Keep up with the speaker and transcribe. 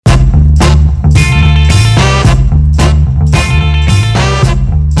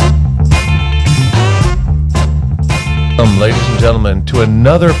gentlemen, to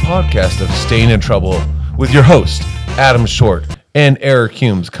another podcast of Staying in Trouble with your host, Adam Short and Eric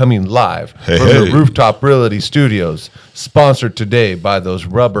Humes, coming live from the Rooftop Realty Studios, sponsored today by those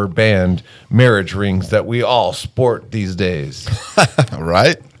rubber band marriage rings that we all sport these days.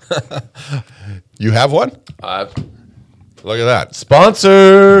 Right? You have one? Look at that.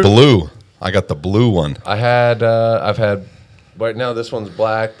 Sponsored. Blue. I got the blue one. I've had, right now this one's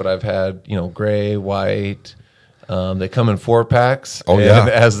black, but I've had, gray, white. They come in 4-packs. Oh, and yeah.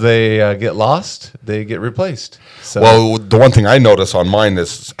 as they get lost, they get replaced. So, Well, the one thing I notice on mine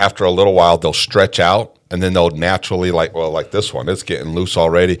is after a little while, they'll stretch out and then they'll naturally, like this one, it's getting loose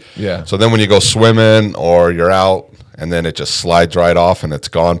already. Yeah. So then when you go swimming or you're out and then it just slides right off and it's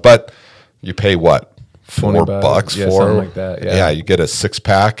gone. But you pay what? $4 yeah, for something like that. Yeah. You get a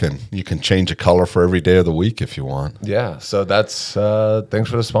 6-pack and you can change a color for every day of the week if you want. Yeah. So that's, thanks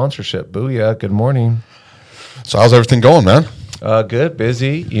for the sponsorship. Booyah. Good morning. So how's everything going, man? Good,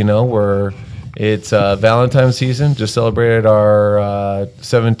 busy. It's Valentine's season. Just celebrated our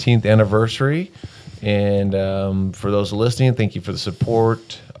 17th anniversary, and for those listening, thank you for the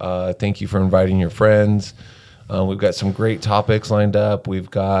support. Thank you for inviting your friends. We've got some great topics lined up. We've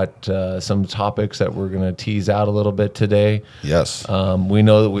got some topics that we're going to tease out a little bit today. Yes. We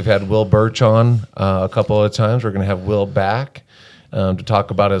know that we've had Will Birch on a couple of times. We're going to have Will back to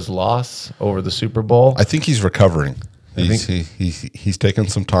talk about his loss over the Super Bowl. I think he's recovering. He's taken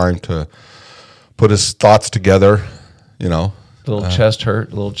some time to put his thoughts together. Little chest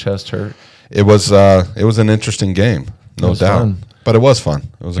hurt. It was an interesting game, no doubt. Fun. But it was fun.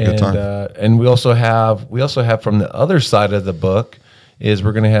 It was a good time. And we also have from the other side of the book is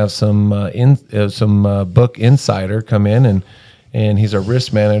we're going to have some book insider come in, and he's a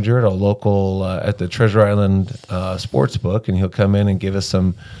risk manager at a local at the Treasure Island sports book, and he'll come in and give us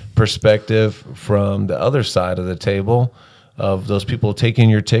some perspective from the other side of the table of those people taking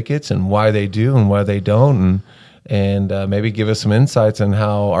your tickets and why they do and why they don't, and maybe give us some insights on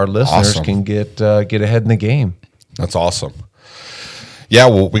how our listeners can get ahead in the game. That's awesome. Yeah,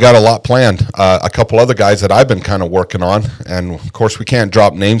 well, we got a lot planned. A couple other guys that I've been kind of working on, and of course we can't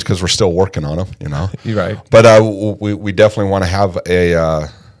drop names because we're still working on them, You're right. But we definitely want to have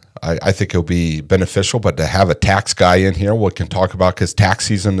I think it'll be beneficial, but to have a tax guy in here, we can talk about, because tax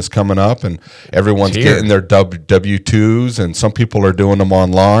season is coming up, and everyone's getting their W-2s, and some people are doing them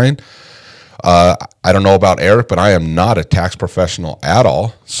online. I don't know about Eric, but I am not a tax professional at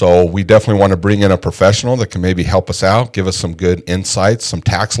all. So we definitely want to bring in a professional that can maybe help us out, give us some good insights. Some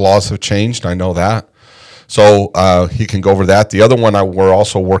tax laws have changed. I know that. So he can go over that. The other one we're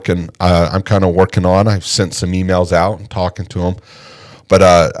also working, I'm kind of working on, I've sent some emails out and talking to him, but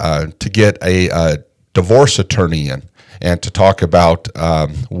to get a divorce attorney in and to talk about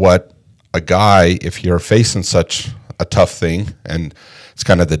what a guy, if you're facing such a tough thing, and it's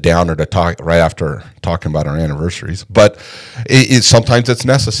kind of the downer to talk right after talking about our anniversaries, but sometimes it's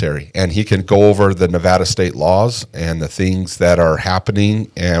necessary, and he can go over the Nevada state laws and the things that are happening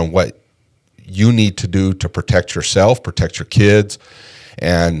and what you need to do to protect yourself, protect your kids,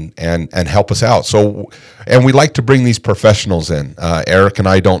 and help us out. So, and we like to bring these professionals in. Eric and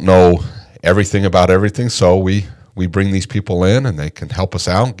I don't know everything about everything, so we bring these people in, and they can help us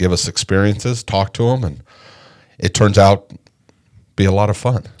out, give us experiences, talk to them, and it turns out be a lot of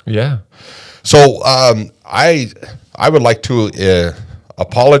fun. Yeah. So I would like to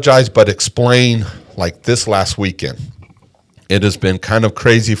apologize, but explain, like this last weekend. It has been kind of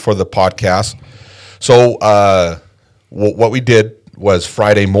crazy for the podcast. So what we did was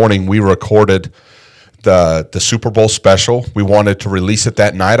Friday morning, we recorded the Super Bowl special. We wanted to release it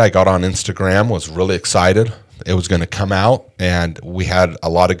that night. I got on Instagram, was really excited. It was going to come out, and we had a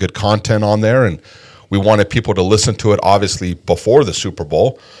lot of good content on there, and we wanted people to listen to it, obviously, before the Super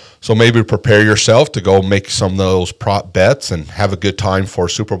Bowl. So maybe prepare yourself to go make some of those prop bets and have a good time for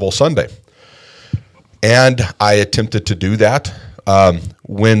Super Bowl Sunday. And I attempted to do that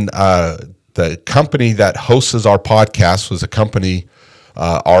when the company that hosts our podcast was a company,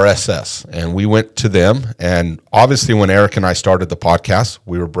 RSS. And we went to them. And obviously, when Eric and I started the podcast,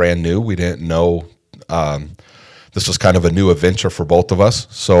 we were brand new. We didn't know this was kind of a new adventure for both of us.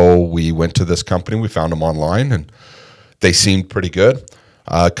 So we went to this company. We found them online, and they seemed pretty good.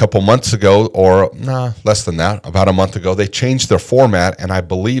 A couple months ago, less than that, about a month ago, they changed their format, and I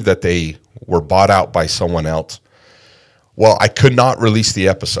believe that they were bought out by someone else. Well, I could not release the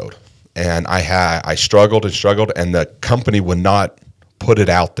episode, and I struggled, and the company would not put it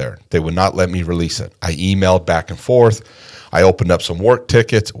out there. They would not let me release it. I emailed back and forth. I opened up some work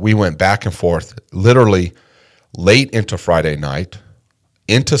tickets. We went back and forth, literally late into Friday night,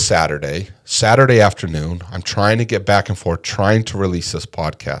 into Saturday afternoon. I'm trying to get back and forth, trying to release this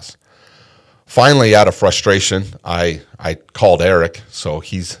podcast. Finally, out of frustration, I called Eric, so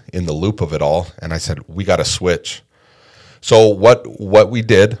he's in the loop of it all, and I said, we got to switch. So what we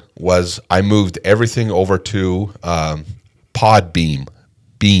did was I moved everything over to Podbean.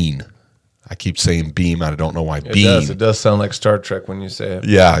 Bean. I keep saying beam. I don't know why. Bean. It does sound like Star Trek when you say it.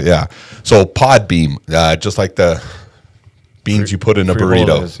 Yeah. So Podbean, just like the beans you put in a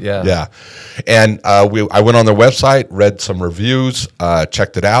burrito. Yeah. And I went on their website, read some reviews,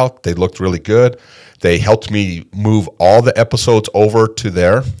 checked it out. They looked really good. They helped me move all the episodes over to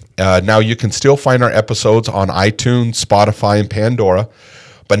there. Now you can still find our episodes on iTunes, Spotify, and Pandora.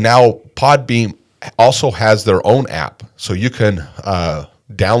 But now Podbean also has their own app. So you can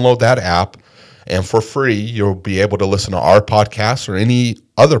download that app, and for free, you'll be able to listen to our podcast or any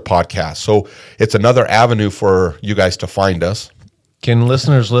other podcast. So it's another avenue for you guys to find us. Can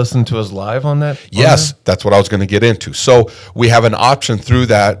listeners listen to us live on that? Yes, that's what I was going to get into. So we have an option through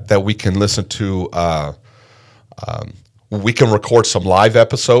that we can listen to. We can record some live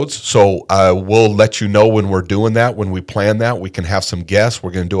episodes. So we'll let you know when we're doing that, when we plan that. We can have some guests.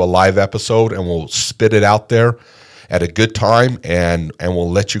 We're going to do a live episode, and we'll spit it out there at a good time, and we'll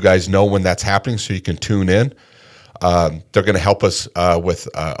let you guys know when that's happening so you can tune in. They're going to help us with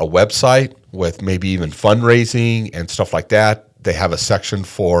a website, with maybe even fundraising and stuff like that. They have a section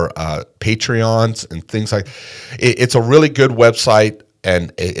for Patreons and things like it's a really good website,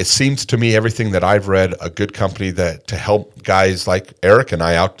 and it seems to me, everything that I've read, a good company that to help guys like Eric and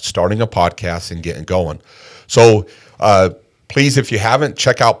I out starting a podcast and getting going. So please, if you haven't,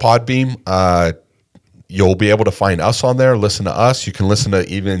 check out Podbean. You'll be able to find us on there, listen to us. You can listen to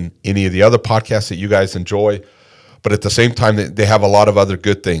even any of the other podcasts that you guys enjoy. But at the same time, they have a lot of other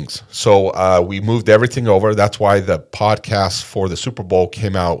good things. So we moved everything over. That's why the podcast for the Super Bowl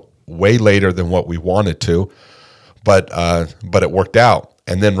came out way later than what we wanted to. But it worked out.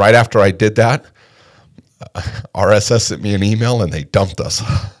 And then right after I did that, RSS sent me an email and they dumped us.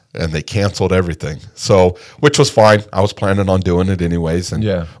 And they canceled everything. So, which was fine. I was planning on doing it anyways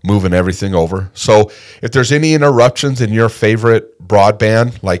and moving everything over. So if there's any interruptions in your favorite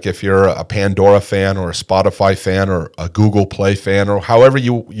broadband, like if you're a Pandora fan or a Spotify fan or a Google Play fan or however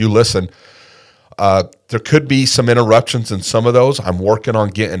you listen, there could be some interruptions in some of those. I'm working on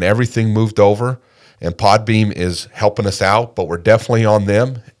getting everything moved over, and Podbean is helping us out, but we're definitely on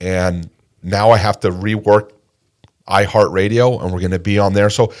them. And now I have to rework iHeartRadio, and we're going to be on there.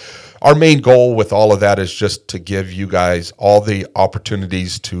 So our main goal with all of that is just to give you guys all the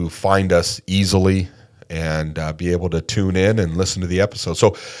opportunities to find us easily and be able to tune in and listen to the episode.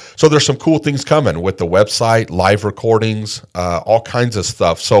 So there's some cool things coming with the website, live recordings, all kinds of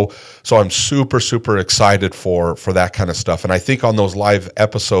stuff. So I'm super, super excited for that kind of stuff. And I think on those live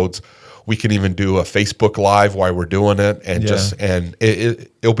episodes, we can even do a Facebook Live while we're doing it, and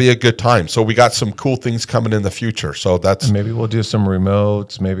it'll be a good time. So we got some cool things coming in the future. So and maybe we'll do some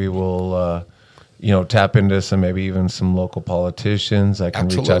remotes. Maybe we'll tap into maybe even some local politicians. I can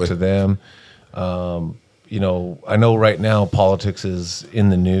reach out to them. I know right now politics is in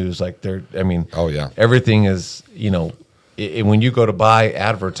the news. Like everything is. When you go to buy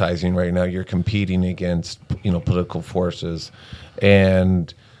advertising right now, you're competing against political forces,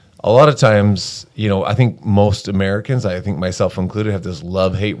 and a lot of times, I think most Americans, I think myself included, have this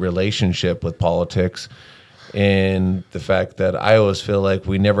love-hate relationship with politics, and the fact that I always feel like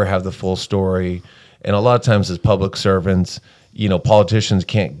we never have the full story. And a lot of times as public servants, politicians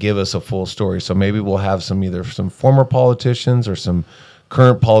can't give us a full story. So maybe we'll have either some former politicians or some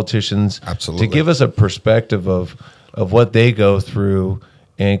current politicians to give us a perspective of what they go through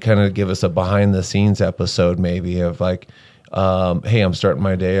and kind of give us a behind-the-scenes episode maybe of like, hey, I'm starting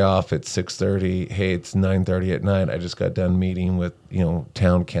my day off at 6:30. Hey, it's 9:30 at night. I just got done meeting with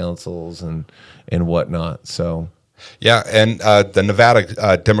town councils and whatnot. So, yeah, and the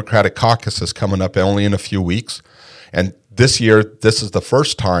Nevada Democratic Caucus is coming up only in a few weeks, and this year this is the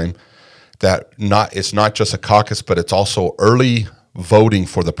first time that it's not just a caucus, but it's also early voting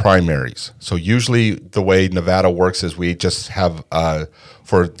for the primaries. So usually the way Nevada works is we just have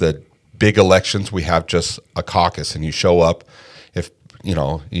for the big elections, we have just a caucus, and you show up. If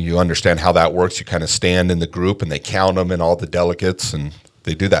you understand how that works, you kind of stand in the group and they count them and all the delegates, and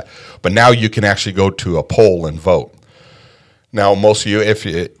they do that. But now you can actually go to a poll and vote. Now, most of you,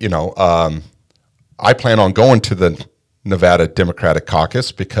 I plan on going to the Nevada Democratic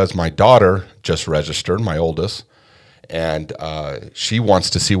Caucus because my daughter just registered, my oldest, and she wants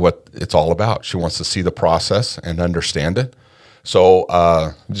to see what it's all about. She wants to see the process and understand it. So,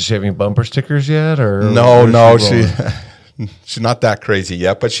 does she have any bumper stickers yet, or no? she's not that crazy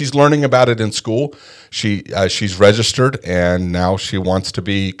yet, but she's learning about it in school. She's registered, and now she wants to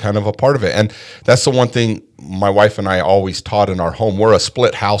be kind of a part of it. And that's the one thing my wife and I always taught in our home. We're a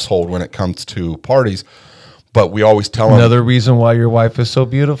split household when it comes to parties, but we always tell them. Another reason why your wife is so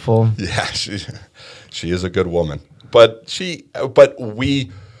beautiful. Yeah, she is a good woman, but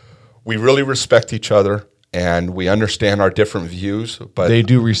we really respect each other. And we understand our different views, but They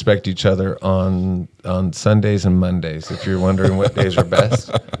do respect each other on Sundays and Mondays. If you're wondering what days are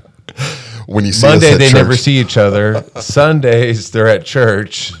best, when you see us Monday at they church, never see each other. Sundays they're at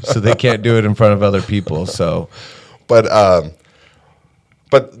church, so they can't do it in front of other people. So, But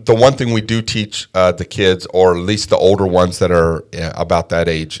the one thing we do teach the kids, or at least the older ones that are about that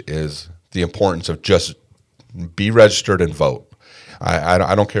age, is the importance of just be registered and vote.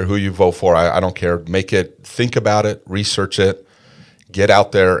 I don't care who you vote for. I don't care. Think about it, research it, get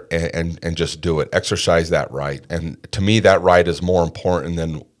out there and just do it. Exercise that right. And to me, that right is more important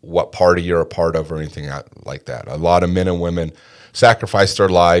than what party you're a part of or anything like that. A lot of men and women sacrificed their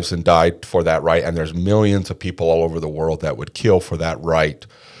lives and died for that right. And there's millions of people all over the world that would kill for that right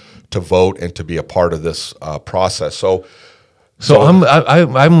to vote and to be a part of this process. So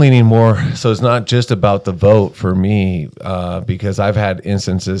I'm leaning more. So it's not just about the vote for me, because I've had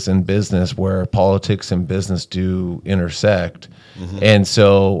instances in business where politics and business do intersect, and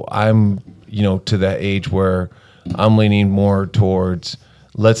so I'm to that age where I'm leaning more towards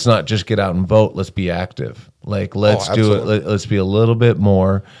let's not just get out and vote. Let's be active. Like let's do it. Let's be a little bit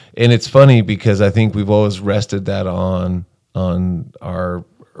more. And it's funny because I think we've always rested that on our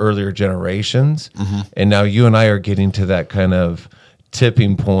earlier generations, and now you and I are getting to that kind of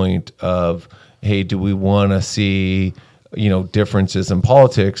tipping point of, hey, do we want to see differences in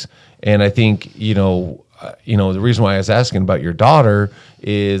politics? And I think the reason why I was asking about your daughter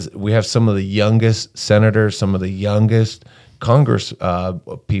is we have some of the youngest senators, some of the youngest Congress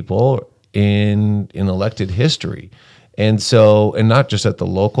people in elected history. And so, and not just at the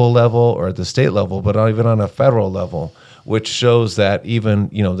local level or at the state level, but even on a federal level, which shows that even,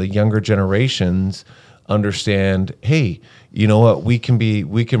 the younger generations understand, hey, you know what, we can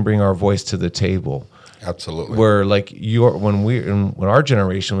bring our voice to the table. Absolutely. Where like when our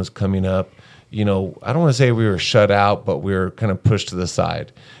generation was coming up, I don't want to say we were shut out, but we were kind of pushed to the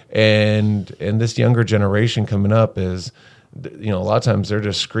side. And this younger generation coming up is, a lot of times they're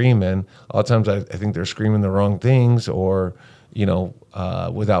just screaming. A lot of times I think they're screaming the wrong things or,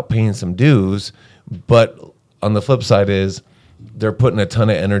 without paying some dues. But on the flip side is they're putting a ton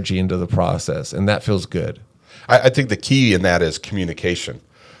of energy into the process, and that feels good. I think the key in that is communication.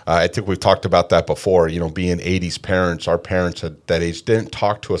 I think we've talked about that before. Being 80s parents, our parents at that age didn't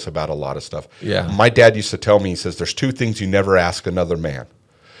talk to us about a lot of stuff. Yeah. My dad used to tell me, he says, there's two things you never ask another man.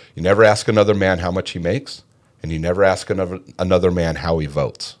 You never ask another man how much he makes, and you never ask another man how he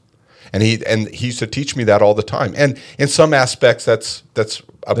votes. And he used to teach me that all the time. And in some aspects, that's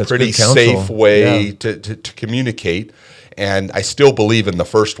pretty safe way to communicate. And I still believe in the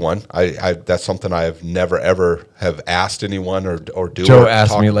first one. I that's something I have never ever have asked anyone or do. Joe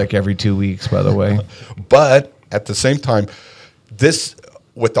asks me like every 2 weeks, by the way. But at the same time, this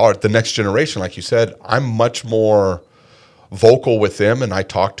with the next generation, like you said, I'm much more vocal with them, and I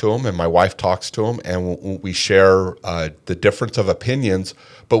talk to them, and my wife talks to them, and we share the difference of opinions,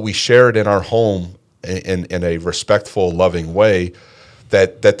 but we share it in our home in a respectful, loving way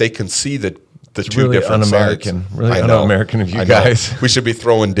that they can see the two really different un-American, sides. really I know, un-American of you I know. guys. We should be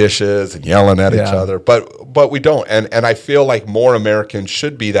throwing dishes and yelling at each other, but we don't. And I feel like more Americans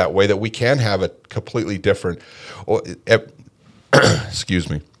should be that way, that we can have a completely different. Excuse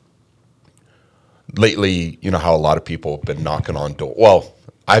me. Lately, you know how a lot of people have been knocking on door. Well,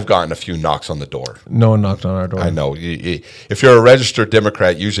 I've gotten a few knocks on the door. No one knocked on our door. I know. If you're a registered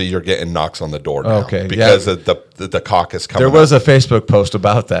Democrat, usually you're getting knocks on the door now. Okay, because of the caucus coming There was a Facebook post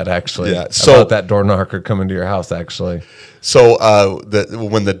about that, actually. Yeah, so- about that door knocker coming to your house, actually. So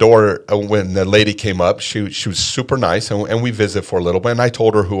when the lady came up, she was super nice, and we visited for a little bit. And I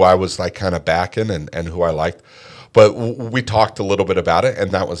told her who I was like kind of backing and who I liked. But we talked a little bit about it,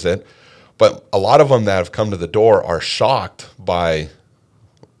 and that was it. But a lot of them that have come to the door are shocked by,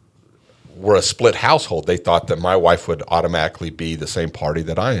 we're a split household. They thought that my wife would automatically be the same party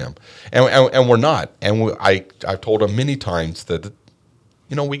that I am. And we're not. And I've told them many times that,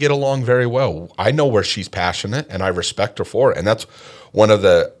 we get along very well. I know where she's passionate, and I respect her for it. And that's one of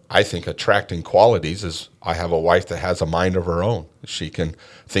the, I think, attracting qualities is I have a wife that has a mind of her own. She can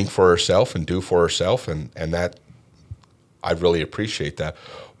think for herself and do for herself, and that I really appreciate that.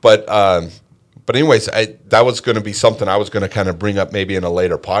 But But anyways, that was going to be something I was going to kind of bring up maybe in a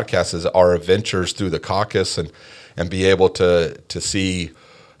later podcast, is our adventures through the caucus, and be able to see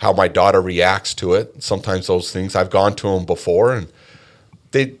how my daughter reacts to it. Sometimes those things, I've gone to them before, and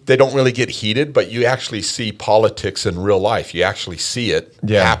they don't really get heated, but you actually see politics in real life. You actually see it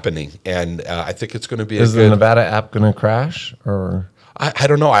happening, and I think it's going to be Is the Nevada app going to crash? Or I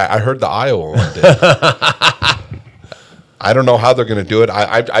don't know. I heard the Iowa one did. I don't know how they're going to do it.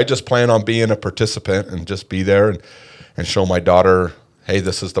 I just plan on being a participant and just be there and show my daughter, hey,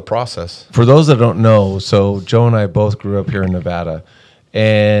 this is the process. For those that don't know, so Joe and I both grew up here in Nevada,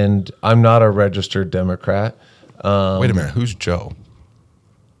 and I'm not a registered Democrat. Wait a minute. Who's Joe?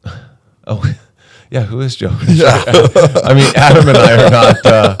 Oh, yeah. Who is Joe? I mean, Adam and I are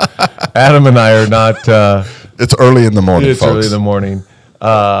not. Adam and I are not. It's early in the morning. It's folks. early in the morning.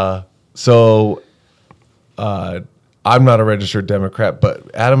 I'm not a registered Democrat,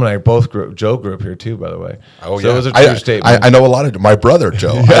 but Adam and I both grew. Joe grew up here too, by the way. Oh, so yeah. it was a true statement. I know a lot of my brother,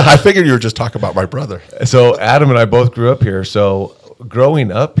 Joe. I figured you were just talking about my brother. So Adam and I both grew up here. So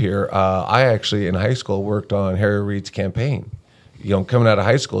growing up here, I actually in high school worked on Harry Reid's campaign. You know, coming out of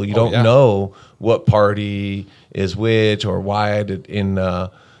high school, you don't know what party is which or why I did in.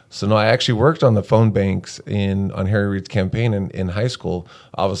 So no, I actually worked on the phone banks on Harry Reid's campaign in high school,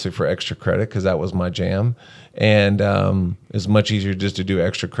 obviously for extra credit because that was my jam. And it's much easier just to do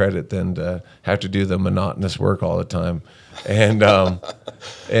extra credit than to have to do the monotonous work all the time. And I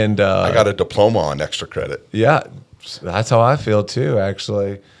got a diploma on extra credit. Yeah, that's how I feel too.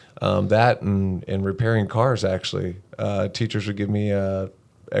 Actually, that and repairing cars. Actually, teachers would give me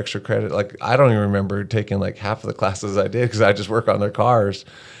extra credit. Like I don't even remember taking like half of the classes I did because I just work on their cars.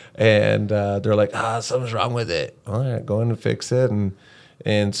 And they're like, something's wrong with it. All right, go in and fix it.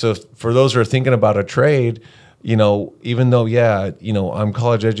 And so for those who are thinking about a trade, you know, even though, I'm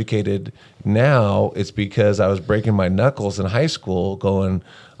college educated now, it's because I was breaking my knuckles in high school going,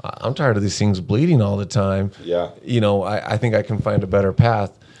 I'm tired of these things bleeding all the time. Yeah. You know, I think I can find a better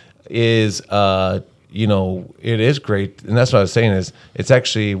path it is great. And that's what I was saying is it's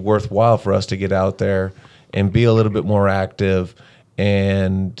actually worthwhile for us to get out there and be a little bit more active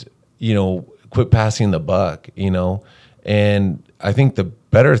and, quit passing the buck, and I think the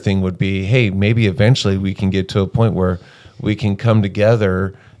better thing would be, hey, maybe eventually we can get to a point where we can come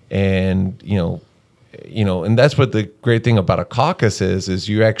together and, and that's what the great thing about a caucus is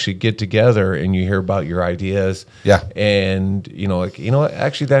you actually get together and you hear about your ideas. Yeah. And,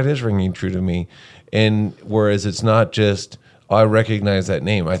 actually that is ringing true to me. And whereas it's not just, I recognize that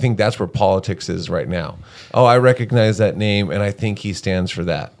name. I think that's where politics is right now. Oh, I recognize that name and I think he stands for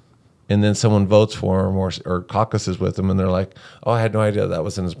that. And then someone votes for him or caucuses with him, and they're like, "Oh, I had no idea that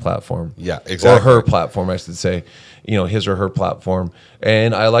was in his platform." Yeah, exactly. Or her platform, I should say. His or her platform.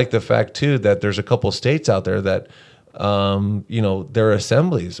 And I like the fact too that there's a couple states out there that, their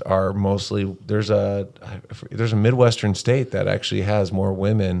assemblies are mostly. There's a Midwestern state that actually has more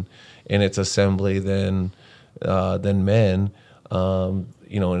women in its assembly than men. And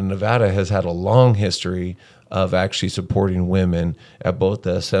Nevada has had a long history of actually supporting women at both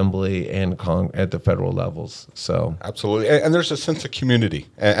the assembly and at the federal levels. So absolutely, and there's a sense of community,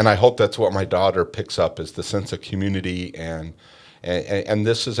 and I hope that's what my daughter picks up is the sense of community, and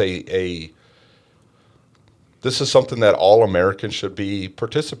this is this is something that all Americans should be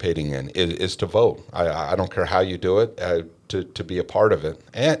participating in is to vote. I don't care how you do it, to be a part of it,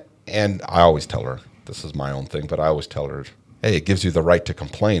 and I always tell her, this is my own thing, but I always tell her, hey, it gives you the right to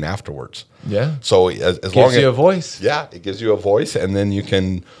complain afterwards. Yeah. So as long as gives you a voice. Yeah, it gives you a voice, and then you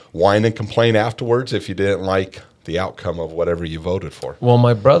can whine and complain afterwards if you didn't like the outcome of whatever you voted for. Well,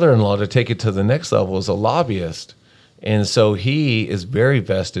 my brother-in-law, to take it to the next level, is a lobbyist, and so he is very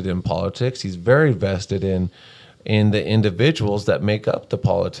vested in politics. He's very vested in the individuals that make up the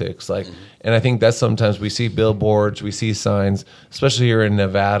politics. And I think that sometimes we see billboards, we see signs, especially here in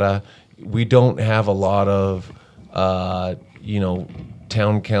Nevada. We don't have a lot of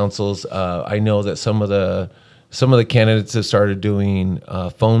town councils. I know that some of the candidates have started doing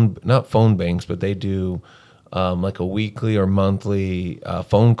not phone banks, but they do like a weekly or monthly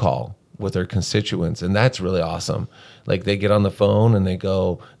phone call with their constituents, and that's really awesome. Like they get on the phone and they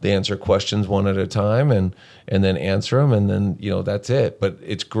answer questions one at a time and then answer them, and then that's it. But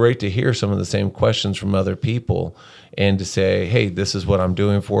it's great to hear some of the same questions from other people and to say, hey, this is what I'm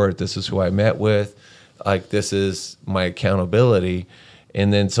doing for it. This is who I met with. Like this is my accountability.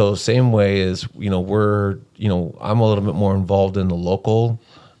 And then so same way as I'm a little bit more involved in the local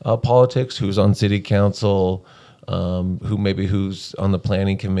politics, who's on city council, who's on the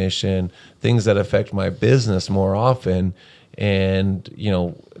planning commission, things that affect my business more often. and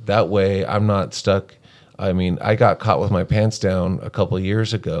that way I'm not stuck. I mean, I got caught with my pants down a couple of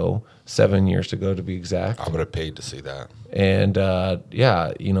years ago, 7 years ago to be exact. I would have paid to see that. And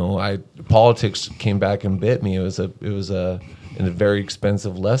I politics came back and bit me. It was a very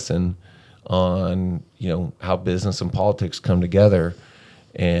expensive lesson on how business and politics come together.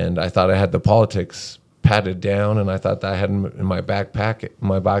 And I thought I had the politics patted down, and I thought that I had in my back pocket,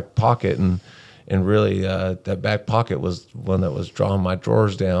 and really that back pocket was one that was drawing my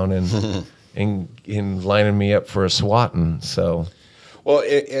drawers down and and lining me up for a swatting. So, well,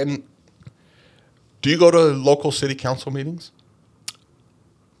 and do you go to local city council meetings?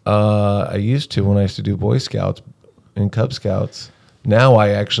 I used to when I used to do Boy Scouts and Cub Scouts. Now I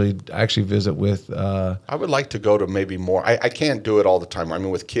actually visit with. I would like to go to maybe more. I can't do it all the time. I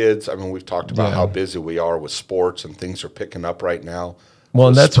mean, with kids. I mean, we've talked about how busy we are with sports, and things are picking up right now. Well,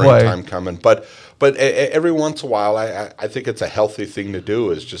 and that's why springtime coming. But every once in a while, I think it's a healthy thing to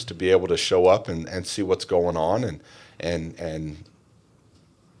do, is just to be able to show up and see what's going on and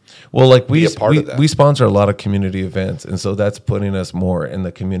well, like we part of that. we sponsor a lot of community events, and so that's putting us more in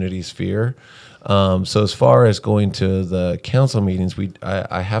the community sphere. So as far as going to the council meetings,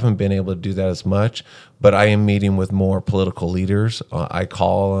 I haven't been able to do that as much, but I am meeting with more political leaders. I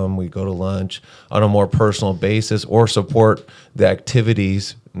call them, we go to lunch on a more personal basis, or support the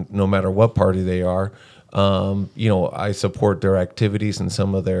activities, no matter what party they are. I support their activities and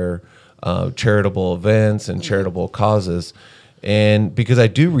some of their charitable events and charitable causes. And because I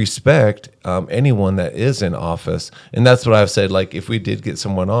do respect anyone that is in office, and that's what I've said, like if we did get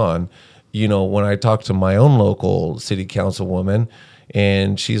someone on, when I talk to my own local city councilwoman,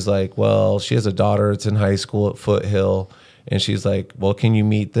 and she's like, well, she has a daughter, it's in high school at Foothill, and she's like, well, can you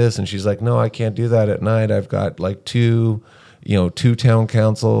meet this? And she's like, no, I can't do that at night. I've got like two town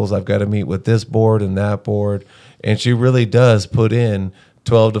councils. I've got to meet with this board and that board. And she really does put in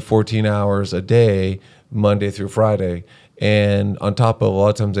 12 to 14 hours a day, Monday through Friday. And on top of, a lot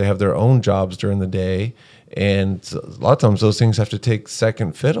of times they have their own jobs during the day. And a lot of times those things have to take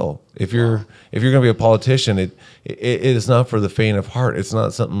second fiddle. If you're going to be a politician, it is not for the faint of heart. It's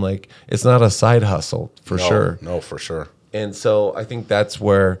not something like, it's not a side hustle for sure. No, for sure. And so I think that's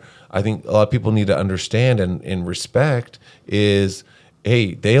where I think a lot of people need to understand and respect is,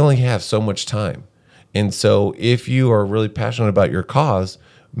 hey, they only have so much time. And so if you are really passionate about your cause,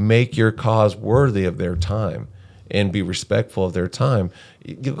 make your cause worthy of their time and be respectful of their time.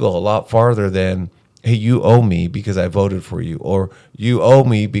 You'll go a lot farther than, hey, you owe me because I voted for you, or you owe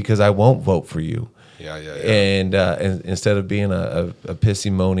me because I won't vote for you. Yeah. And instead of being a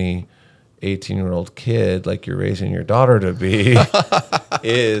pissy moany 18-year-old kid like you're raising your daughter to be,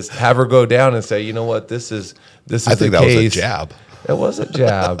 is have her go down and say, you know what, this is I think that was a jab. It was a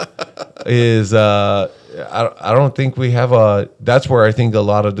jab. I don't think we have a. That's where I think a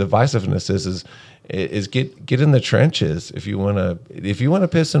lot of divisiveness is get in the trenches if you want to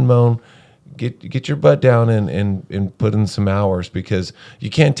piss and moan. Get your butt down and put in some hours, because you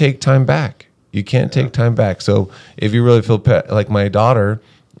can't take time back. You can't take time back. So if you really feel like my daughter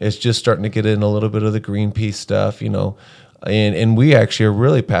is just starting to get in a little bit of the Greenpeace stuff, and we actually are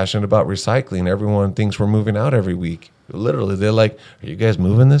really passionate about recycling. Everyone thinks we're moving out every week. Literally, they're like, "Are you guys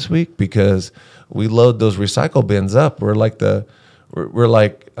moving this week?" Because we load those recycle bins up. We're like,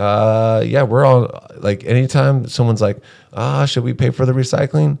 yeah, we're all like, anytime someone's like, should we pay for the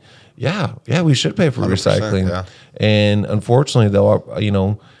recycling? Yeah, we should pay for recycling. Yeah. And unfortunately,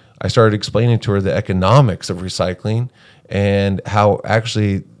 though, I started explaining to her the economics of recycling and how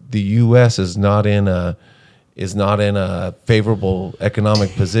actually the U.S. is not in a favorable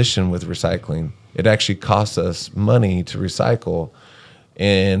economic position with recycling. It actually costs us money to recycle,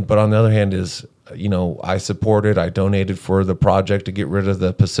 but on the other hand is, I supported, I donated for the project to get rid of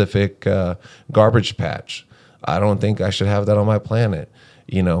the Pacific garbage patch. I don't think I should have that on my planet,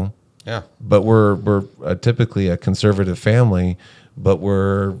 Yeah. But we're typically a conservative family, but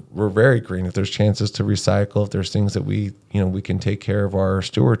we're very green. If there's chances to recycle, if there's things that we can take care of our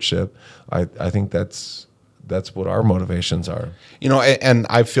stewardship, I think that's what our motivations are. And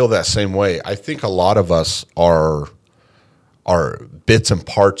I feel that same way. I think a lot of us are bits and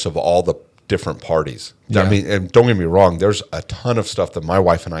parts of all the different parties. Yeah. I mean, and don't get me wrong, there's a ton of stuff that my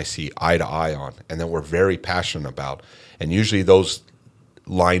wife and I see eye to eye on and that we're very passionate about. And usually those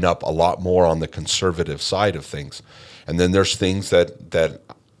line up a lot more on the conservative side of things. And then there's things that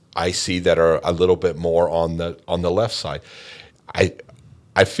I see that are a little bit more on the left side.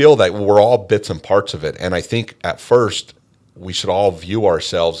 I feel that we're all bits and parts of it. And I think at first we should all view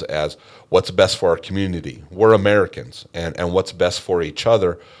ourselves as what's best for our community. We're Americans, and what's best for each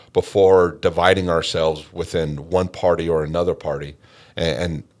other before dividing ourselves within one party or another party.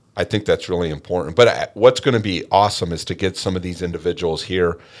 And I think that's really important. But what's going to be awesome is to get some of these individuals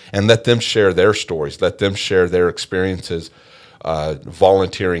here and let them share their stories, let them share their experiences,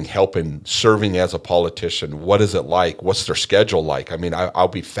 volunteering, helping, serving as a politician. What is it like? What's their schedule like? I mean, I'll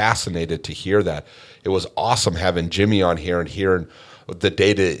be fascinated to hear that. It was awesome having Jimmy on here and hearing the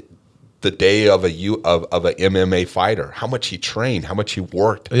day of a MMA fighter, how much he trained, how much he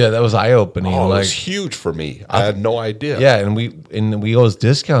worked. Yeah, that was eye opening. Oh, it was huge for me. I had no idea. Yeah, and we always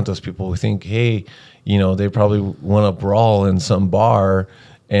discount those people. We think, hey, they probably won a brawl in some bar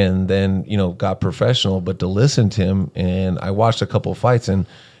and then got professional. But to listen to him, and I watched a couple of fights, and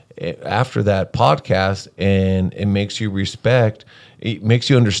after that podcast, and it makes you respect. It makes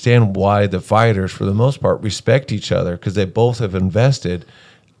you understand why the fighters, for the most part, respect each other, because they both have invested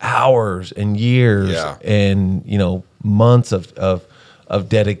hours and years and months of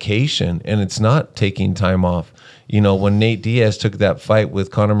dedication, and it's not taking time off. When Nate Diaz took that fight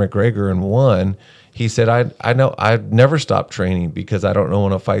with Conor McGregor and won, he said, I know I've never stopped training because I don't know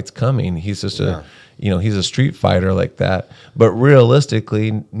when a fight's coming. He's just he's a street fighter like that. But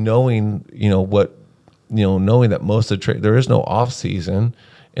realistically, knowing knowing that most of there is no off season,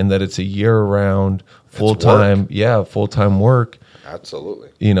 and that it's a year round full time work.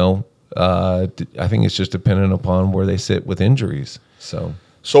 Absolutely. I think it's just dependent upon where they sit with injuries. So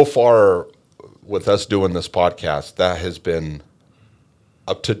far with us doing this podcast, that has been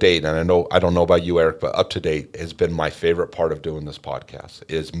up to date. And I don't know about you, Eric, but up to date has been my favorite part of doing this podcast,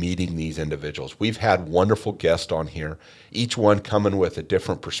 is meeting these individuals. We've had wonderful guests on here, each one coming with a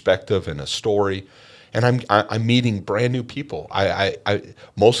different perspective and a story. And I'm meeting brand new people. I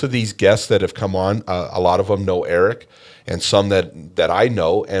most of these guests that have come on, a lot of them know Eric, and some that I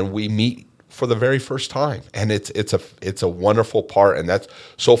know, and we meet for the very first time. And it's a wonderful part. And that's,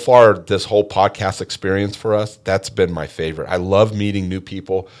 so far, this whole podcast experience for us, that's been my favorite. I love meeting new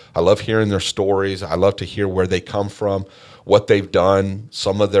people. I love hearing their stories. I love to hear where they come from, what they've done.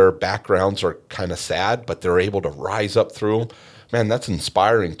 Some of their backgrounds are kind of sad, but they're able to rise up through them. Man, that's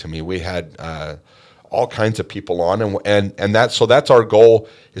inspiring to me. We had all kinds of people on, and that's our goal,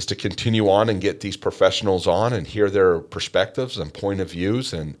 is to continue on and get these professionals on and hear their perspectives and point of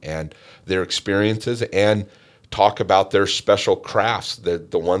views and their experiences, and talk about their special crafts, the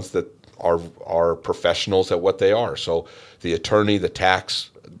ones that are professionals at what they are. So the attorney, the tax,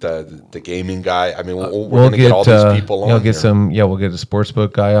 the gaming guy. I mean, we're going to get all these people on. We'll get we'll get a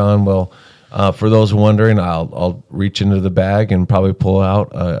sportsbook guy on. Well. For those wondering, I'll reach into the bag and probably pull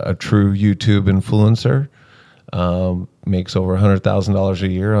out a true YouTube influencer. Makes over $100,000 a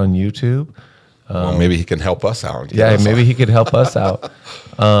year on YouTube. Well, maybe he can help us out. Yeah, maybe he could help us out.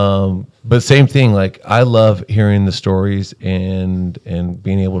 But same thing. Like, I love hearing the stories and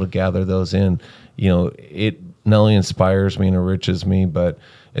being able to gather those in. It not only inspires me and enriches me, but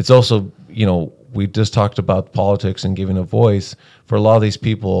it's also we just talked about politics and giving a voice for a lot of these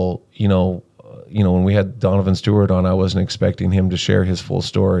people. When we had Donovan Stewart on, I wasn't expecting him to share his full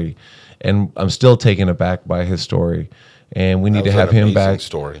story, and I'm still taken aback by his story. And we need to have him back.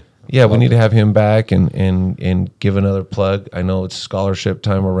 Story. Yeah, we need to have him back and give another plug. I know it's scholarship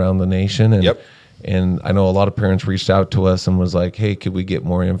time around the nation, and and I know a lot of parents reached out to us and was like, "Hey, could we get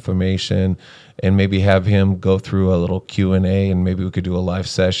more information?" And maybe have him go through a little Q&A, and maybe we could do a live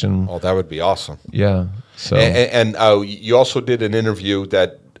session. Oh, that would be awesome. Yeah. So and you also did an interview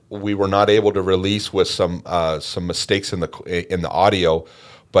that we were not able to release with some mistakes in the audio,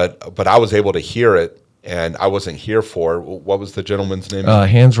 but I was able to hear it, and I wasn't here for. What was the gentleman's name?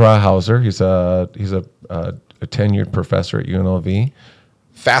 Hans Rahauser. He's a tenured professor at UNLV.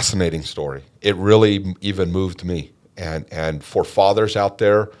 Fascinating story. It really even moved me. And for fathers out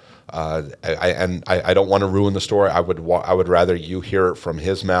there, I don't want to ruin the story. I would rather you hear it from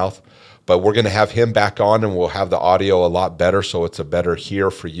his mouth. But we're going to have him back on, and we'll have the audio a lot better, so it's a better hear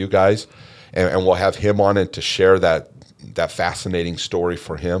for you guys. And we'll have him on and to share that fascinating story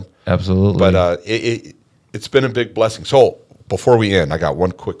for him. Absolutely. But it's been a big blessing. So before we end, I got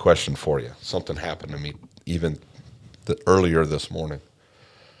one quick question for you. Something happened to me even earlier this morning.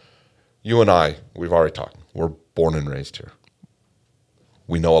 You and I, we've already talked. We're born and raised here.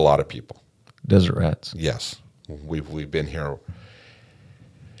 We know a lot of people. Desert rats. Yes, we've been here.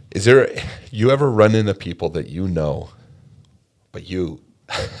 Is there, you ever run into people that you know, but you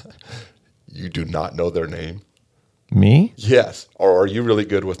do not know their name? Me? Yes. Or are you really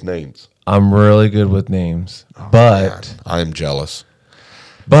good with names? I'm really good with names, but I'm jealous.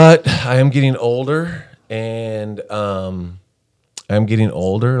 But I am getting older, and I'm getting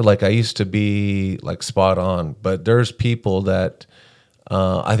older. Like I used to be like spot on, but there's people that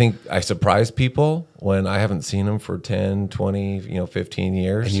I think I surprise people when I haven't seen them for 10, 20, 15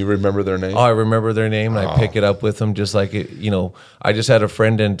 years. And you remember their name? Oh, I remember their name, and I pick it up with them just like it. I just had a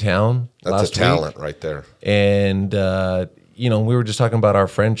friend in town That's last a talent week, right there. and we were just talking about our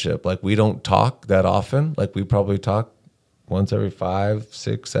friendship. Like we don't talk that often. Like we probably talk once every 5,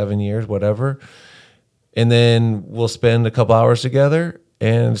 6, 7 years, whatever. And then we'll spend a couple hours together,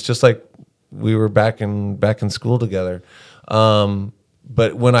 and it's just like we were back in school together.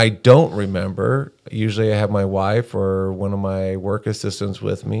 But when I don't remember, usually I have my wife or one of my work assistants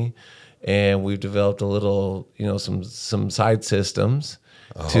with me, and we've developed a little, some side systems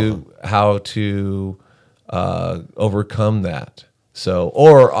to how to overcome that. So,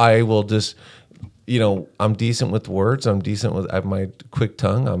 or I will just, I'm decent with words. I have my quick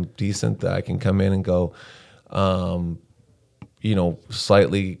tongue. I'm decent that I can come in and go,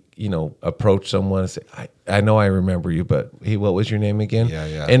 slightly, approach someone and say, I know I remember you, but hey, what was your name again?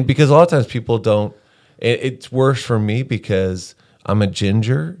 Yeah. And because a lot of times people don't, it's worse for me because I'm a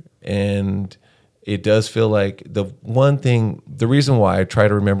ginger, and it does feel like the reason why I try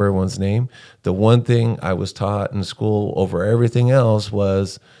to remember everyone's name, the one thing I was taught in school over everything else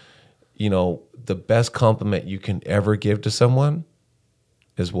was, the best compliment you can ever give to someone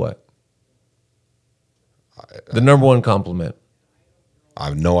is what? The number one compliment. I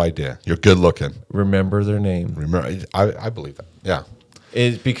have no idea. You're good looking. Remember their name. Remember, I believe that. Yeah.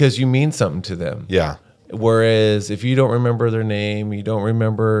 It's because you mean something to them. Yeah. Whereas if you don't remember their name, you don't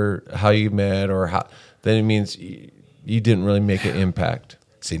remember how you met then it means you didn't really make an impact.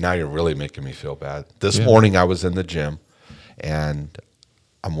 See, now you're really making me feel bad. This morning I was in the gym, and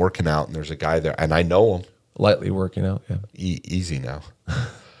I'm working out, and there's a guy there, and I know him. Lightly working out, yeah. Easy now.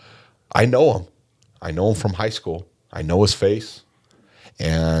 I know him. I know him from high school. I know his face,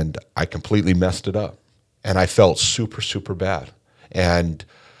 and I completely messed it up, and I felt super, super bad. And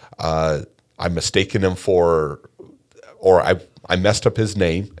I mistaken him I messed up his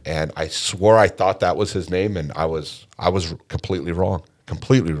name, and I swore I thought that was his name, and I was completely wrong.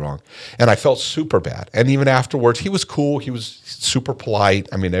 And I felt super bad. And even afterwards, he was cool. He was super polite.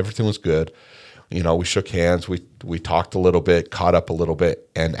 I mean, everything was good. We shook hands. We talked a little bit, caught up a little bit.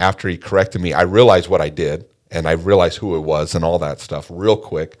 And after he corrected me, I realized what I did, and I realized who it was and all that stuff real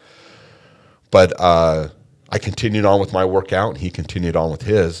quick. But I continued on with my workout, and he continued on with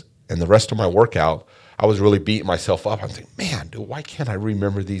his. And the rest of my workout, I was really beating myself up. I'm thinking, man, dude, why can't I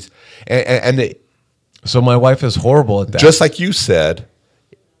remember these? So my wife is horrible at that. Just like you said,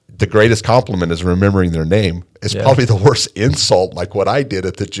 the greatest compliment is remembering their name. It's probably the worst insult, like what I did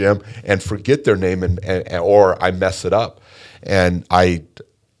at the gym, and forget their name or I mess it up. And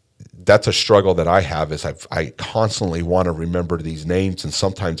that's a struggle that I have is I constantly want to remember these names, and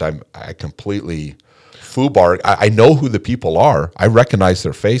sometimes I completely foobar. I know who the people are. I recognize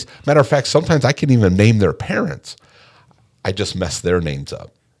their face. Matter of fact, sometimes I can even name their parents. I just mess their names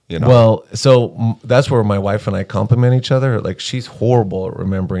up. Well, so that's where my wife and I compliment each other. Like she's horrible at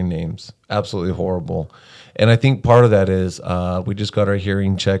remembering names, absolutely horrible. And I think part of that is we just got our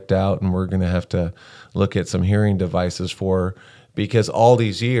hearing checked out, and we're going to have to look at some hearing devices for her, because all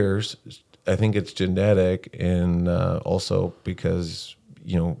these years, I think it's genetic, and also because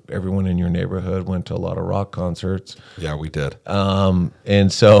everyone in your neighborhood went to a lot of rock concerts. Yeah, we did.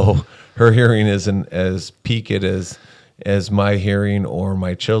 And so her hearing isn't as peaked as my hearing or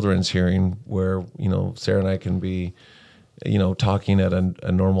my children's hearing, where Sarah and I can be talking at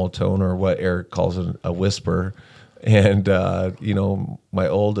a normal tone, or what Eric calls a whisper, and my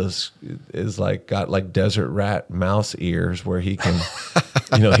oldest is got desert rat mouse ears, where he can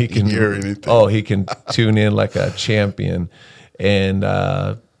he can hear anything. He can tune in like a champion. And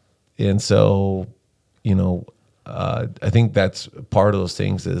so I think that's part of those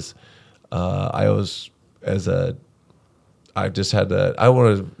things is I just had to. I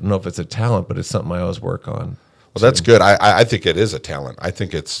want to know if it's a talent, but it's something I always work on. Well, that's good. I think it is a talent. I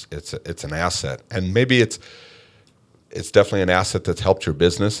think it's an asset, and maybe it's definitely an asset that's helped your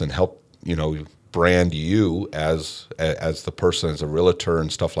business and helped brand you as the person, as a realtor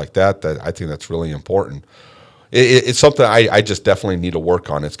and stuff like that. That I think that's really important. It's something I just definitely need to work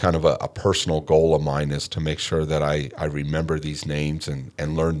on. It's kind of a personal goal of mine, is to make sure that I remember these names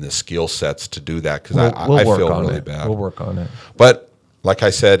and learn the skill sets to do that, because I feel really bad. We'll work on it. But like I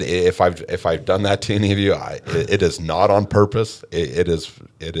said, if I've done that to any of you, it is not on purpose. It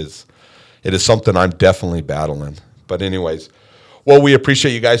is something I'm definitely battling. But anyways, Well, we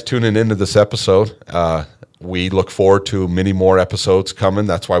appreciate you guys tuning into this episode. We look forward to many more episodes coming.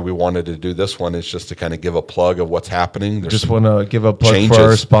 That's why we wanted to do this one, is just to kind of give a plug of what's happening. Just want to give a plug changes. for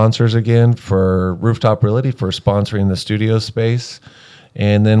our sponsors again, for Rooftop Realty for sponsoring the studio space.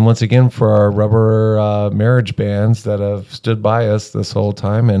 And then once again for our rubber marriage bands that have stood by us this whole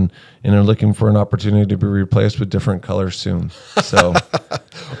time and are looking for an opportunity to be replaced with different colors soon. So,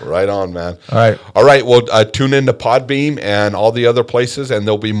 right on, man. All right. Well, tune in to Podbeam and all the other places, and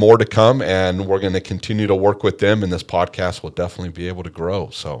there'll be more to come. And we're going to continue to work with them, and this podcast will definitely be able to grow.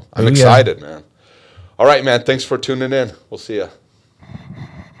 So I'm excited, man. All right, man. Thanks for tuning in. We'll see you.